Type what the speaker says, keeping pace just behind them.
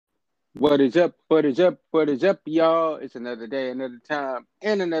What is up? What is up? What is up, y'all? It's another day, another time,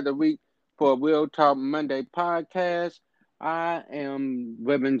 and another week for Real Talk Monday podcast. I am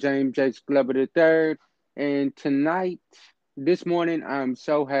Reverend James J. Glover III, and tonight, this morning, I'm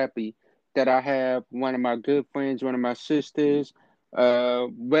so happy that I have one of my good friends, one of my sisters,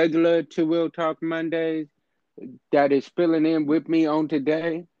 regular to Real Talk Mondays, that is filling in with me on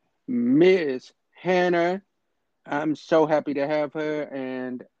today, Miss Hannah. I'm so happy to have her,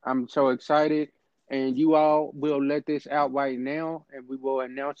 and I'm so excited. And you all will let this out right now, and we will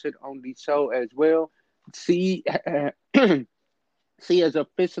announce it on the show as well. She, she has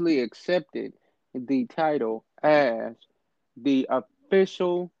officially accepted the title as the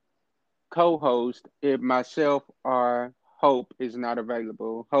official co-host if myself or Hope is not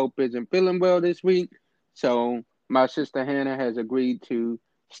available. Hope isn't feeling well this week, so my sister Hannah has agreed to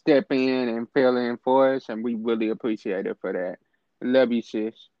step in and fill in for us, and we really appreciate her for that. Love you,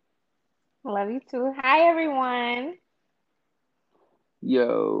 sis. Love you too. Hi, everyone.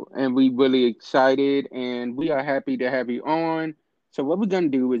 Yo, and we really excited, and we are happy to have you on. So what we're gonna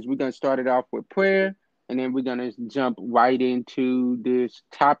do is we're gonna start it off with prayer, and then we're gonna jump right into this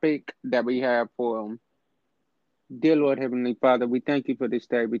topic that we have for 'em. Dear Lord Heavenly Father, we thank you for this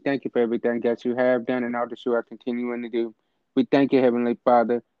day. We thank you for everything that you have done and all that you are continuing to do. We thank you, Heavenly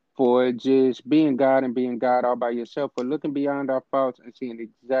Father, for just being God and being God all by yourself, for looking beyond our faults and seeing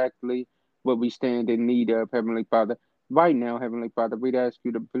exactly what we stand in need of, Heavenly Father. Right now, Heavenly Father, we'd ask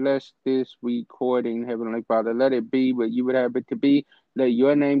you to bless this recording, Heavenly Father. Let it be what you would have it to be. Let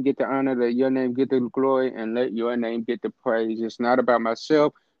your name get the honor, let your name get the glory, and let your name get the praise. It's not about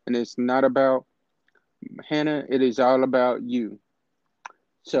myself, and it's not about Hannah, it is all about you.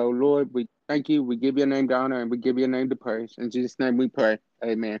 So, Lord, we thank you. We give your name the honor and we give your name the praise. In Jesus' name we pray.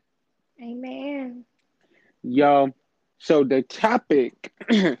 Amen. Amen. Y'all, so the topic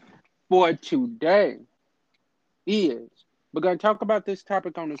for today is we're going to talk about this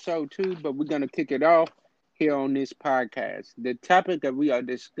topic on the show too, but we're going to kick it off here on this podcast. The topic that we are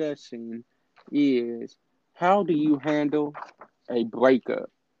discussing is how do you handle a breakup?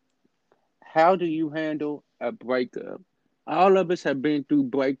 How do you handle a breakup? All of us have been through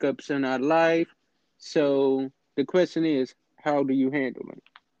breakups in our life. So the question is, how do you handle it?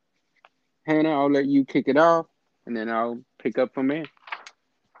 Hannah, I'll let you kick it off and then I'll pick up from there.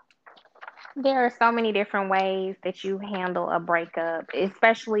 There are so many different ways that you handle a breakup,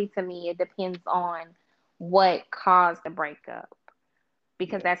 especially to me, it depends on what caused the breakup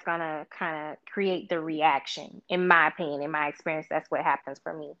because Yeah. that's going to kind of create the reaction. In my opinion, in my experience, that's what happens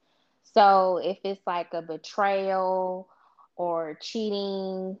for me. So if it's like a betrayal or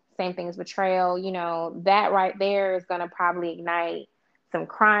cheating, same thing as betrayal, that right there is going to probably ignite some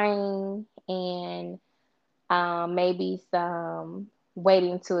crying and maybe some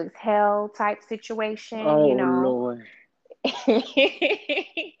waiting to exhale type situation, Oh, Lord.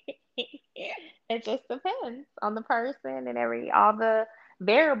 It just depends on the person and all the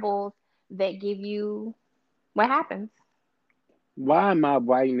variables that give you what happens. Why am I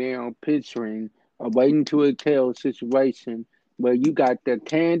right now picturing a waiting to exhale situation where you got the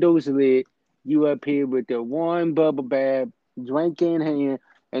candles lit, you up here with the warm bubble bath, drink in hand,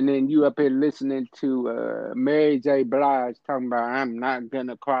 and then you up here listening to Mary J. Blige talking about I'm not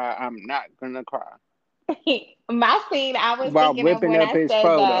gonna cry, I'm not gonna cry. My scene I was While thinking of whipping when up I his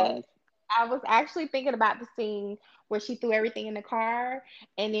said that, photos. I was actually thinking about the scene where she threw everything in the car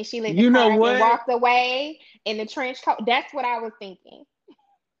and then she lit the You know car up and what? walked away in the trench coat. That's what I was thinking.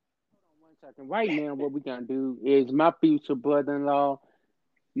 Hold on 1 second. Right now, what we gonna do is my future brother-in-law,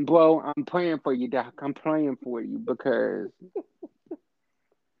 bro. I'm praying for you, Doc. I'm praying for you because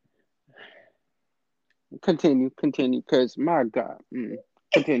continue, because my God,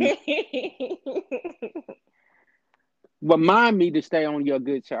 continue. Remind me to stay on your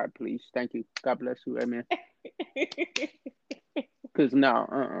good side, please. Thank you. God bless you. Amen. Because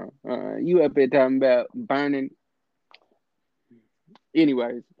no, you up here talking about burning.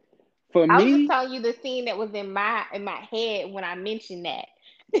 Anyways, for I was just me, telling you the scene that was in my head when I mentioned that.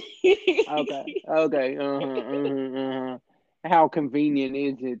 okay, okay, How convenient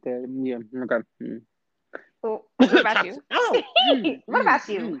is it that, yeah, okay. What about you? Oh, What about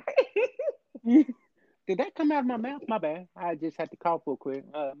you? mm. Did that come out of my mouth? My bad. I just had to cough real quick.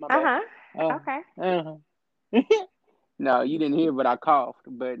 My Uh bad. huh. Uh, Okay. uh No, you didn't hear what I coughed,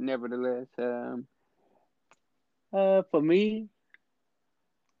 but nevertheless, for me,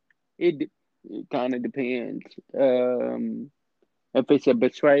 it it kind of depends. If it's a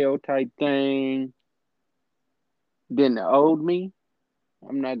betrayal type thing, then the old me,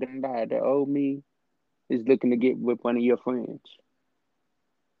 I'm not gonna lie, the old me is looking to get with one of your friends.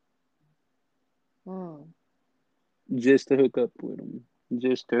 Mm. just to hook up with them,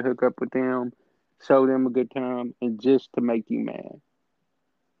 just to hook up with them, show them a good time, and just to make you mad.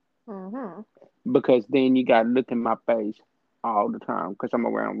 Mm-hmm. Because then you got to look in my face all the time because I'm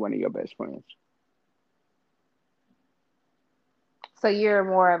around one of your best friends. So you're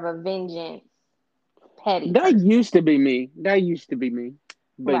more of a vengeance, petty That person. used to be me. That used to be me.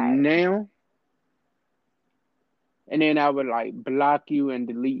 But Right. now, and then I would like block you and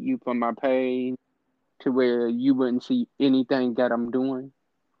delete you from my page to where you wouldn't see anything that I'm doing.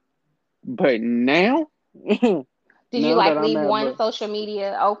 But now, Did you now that like I'm leave at, one social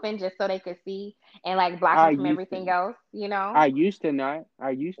media open just so they could see and like block I them from used everything to, else, you know? I used to not,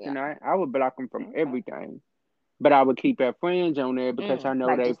 I used to Yeah. not. I would block them from Okay. everything. But I would keep their friends on there because I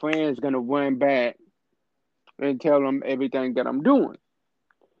know Like their just friends gonna run back and tell them everything that I'm doing.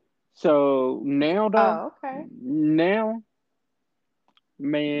 So now though, oh, okay. now,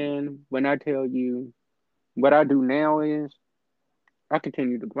 man, when I tell you what I do now is I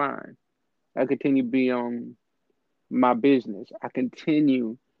continue to grind. I continue to be on my business. I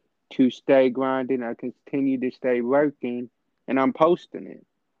continue to stay grinding. I continue to stay working and I'm posting it.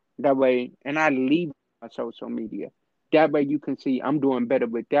 That way, and I leave my social media. That way you can see I'm doing better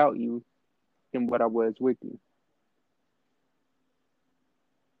without you than what I was with you.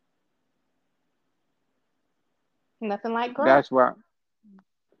 Nothing like growth. That's why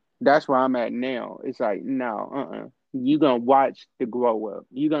that's where I'm at now. It's like, no, You gonna watch the grow up.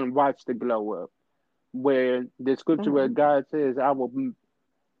 You gonna watch the glow up. Where the scripture where Mm-hmm. God says, I will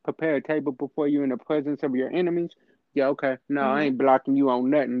prepare a table before you in the presence of your enemies. Yeah, okay. No, I Mm-hmm. ain't blocking you on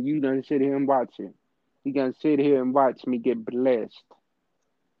nothing. You gonna sit here and watch it. You gonna sit here and watch me get blessed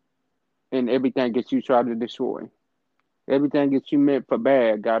and everything that you try to destroy. Everything that you meant for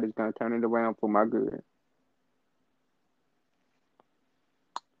bad, God is gonna turn it around for my good.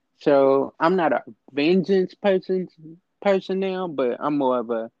 So I'm not a vengeance person now, but I'm more of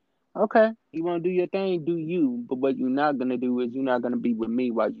a okay, you wanna do your thing, do you. But what you're not gonna do is you're not gonna be with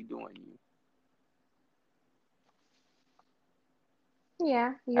me while you're doing you.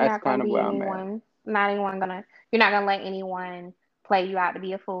 Yeah, you're That's not gonna kind of be where I'm at. anyone. Not anyone gonna. You're not gonna let anyone play you out to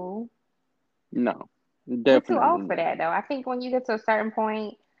be a fool. No, You're too definitely old for not. that, though. I think when you get to a certain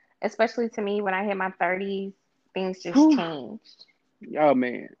point, especially to me, when I hit my 30s, things just Whew. changed. Oh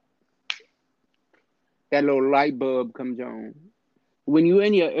man, that little light bulb comes on. When you're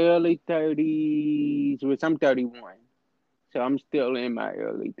in your early 30s, which I'm 31, so I'm still in my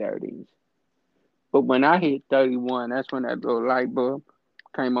early 30s. But when I hit 31, that's when that little light bulb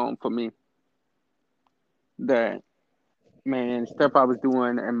came on for me. That man, stuff I was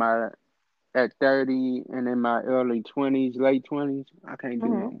doing in my at 30 and in my early 20s, late 20s, I can't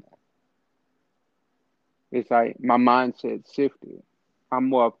do no Hmm. more. It's like my mindset shifted. I'm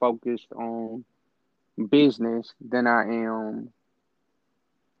more focused on business than I am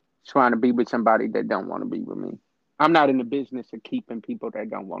trying to be with somebody that don't want to be with me. I'm not in the business of keeping people that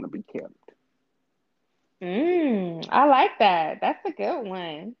don't want to be kept. I like that. That's a good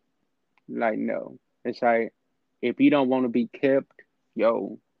one. Like no, it's like if you don't want to be kept,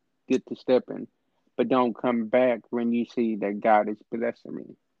 yo, get to stepping, but don't come back when you see that God is blessing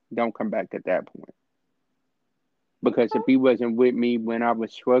me. Don't come back at that point because if Okay. He wasn't with me when I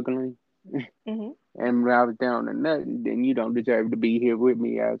was struggling Hmm. and when I was down to nothing, then you don't deserve to be here with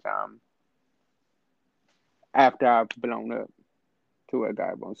me as after I've blown up to where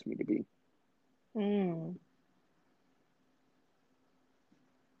God wants me to be. Mm.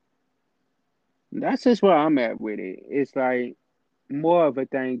 That's just where I'm at with it. It's like more of a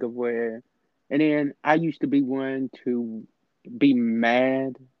thing of where, and then I used to be one to be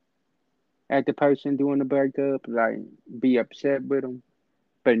mad at the person doing the breakup, like be upset with them.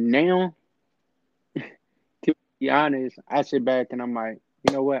 But now, to be honest, I sit back and I'm like,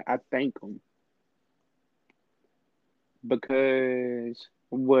 you know what? I thank them because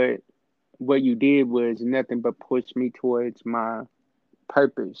what you did was nothing but push me towards my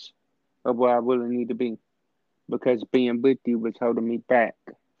purpose of where I really need to be. Because being with you was holding me back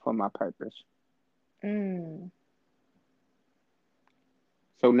from my purpose. Mm.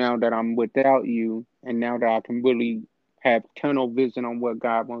 So now that I'm without you, and now that I can really have tunnel vision on what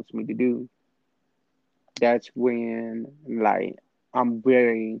God wants me to do, that's when like I'm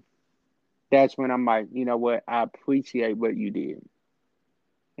very. That's when I'm like, you know what? I appreciate what you did,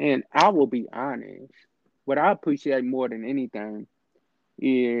 and I will be honest. What I appreciate more than anything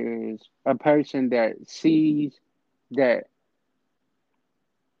is a person that sees that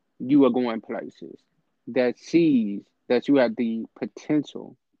you are going places, that sees that you have the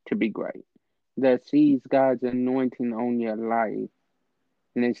potential to be great, that sees God's anointing on your life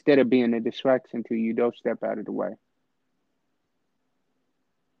And instead of being a distraction to you, they'll step out of the way.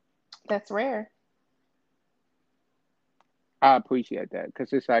 That's rare. I appreciate that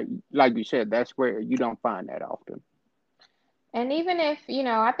because it's like you said, that's rare. You don't find that often. And even if,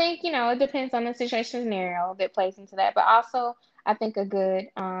 I think, it depends on the situation scenario that plays into that. But also, I think a good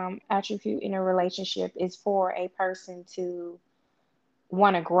attribute in a relationship is for a person to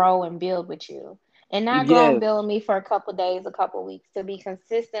want to grow and build with you. And not grow and Yes, build with me for a couple days, a couple weeks, to be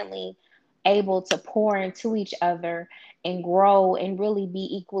consistently able to pour into each other and grow and really be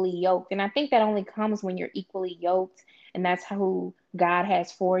equally yoked. And I think that only comes when you're equally yoked, and that's who God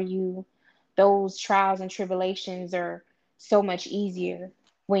has for you. Those trials and tribulations are so much easier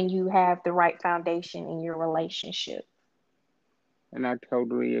when you have the right foundation in your relationship. and I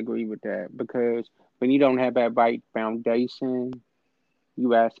totally agree with that because when you don't have that right foundation,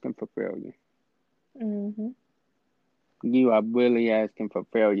 you asking for failure. Hmm. You are really asking for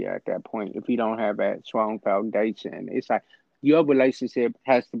failure at that point if you don't have that strong foundation. It's like your relationship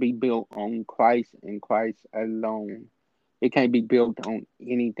has to be built on Christ and Christ alone. It can't be built on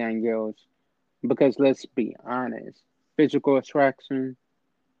anything else because let's be honest, physical attraction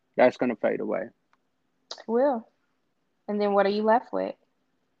that's gonna fade away. Will. And then what are you left with?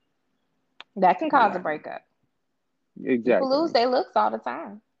 That can cause a Right. breakup. People lose Exactly. their looks all the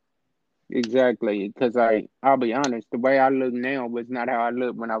time. Exactly. Because I'll be honest, the way I look now was not how I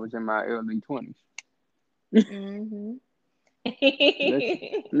looked when I was in my early 20s. Hmm. Let's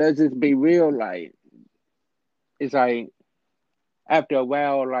let's just be real. Like it's like after a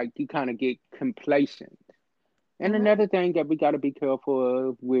while, like you kind of get complacent. And Hmm. another thing that we got to be careful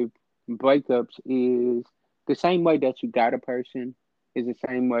of with breakups is the same way that you got a person is the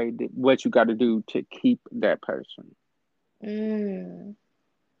same way that what you got to do to keep that person. Mm,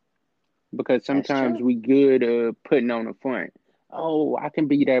 Because that's sometimes true. we good putting on the front. Oh, I can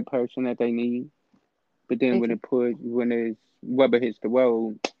be that person that they need. But then It can, when it's rubber hits the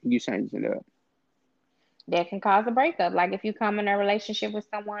road, you change it up. that can cause a breakup. Like if you come in a relationship with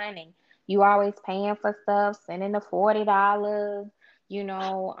someone and you always paying for stuff, sending the $40, you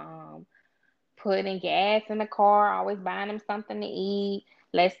know, putting gas in the car, always buying them something to eat.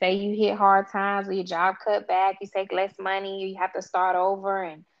 Let's say you hit hard times or your job cut back, you take less money, you have to start over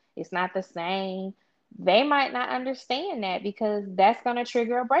and it's not the same. They might not understand that because that's going to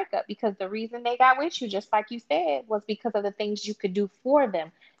trigger a breakup because the reason they got with you, just like you said, was because of the things you could do for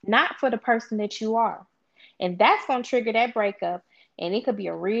them, not for the person that you are. And that's going to trigger that breakup. And it could be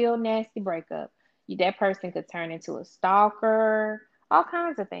a real nasty breakup. That person could turn into a stalker, all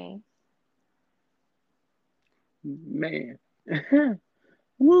kinds of things. Man.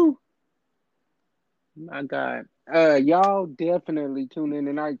 Woo. My God. Y'all definitely tune in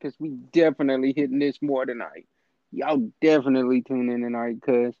tonight because we definitely hitting this more tonight. Y'all definitely tune in tonight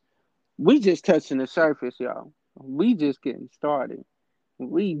because we just touching the surface, y'all. We just getting started.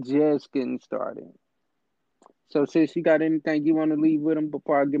 We just getting started. So, sis, you got anything you want to leave with them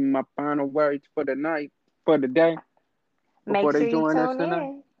before I give them my final words for the night, for the day, Make before they sure you join us tune tonight?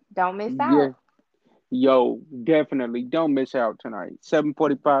 in. Don't miss Yeah. out. Yo, definitely don't miss out tonight.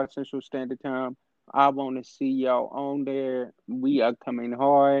 7:45 Central Standard Time. I want to see y'all on there. We are coming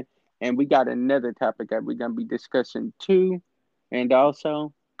hard, and we got another topic that we're gonna be discussing too, and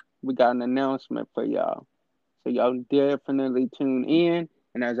also we got an announcement for y'all. So y'all definitely tune in.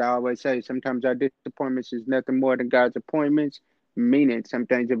 And as I always say, sometimes our disappointments is nothing more than God's appointments. Meaning, some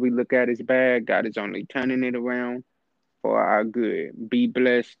things that we look at as bad, God is only turning it around for our good. Be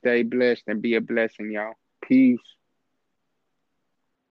blessed, stay blessed, and be a blessing, y'all. Peace.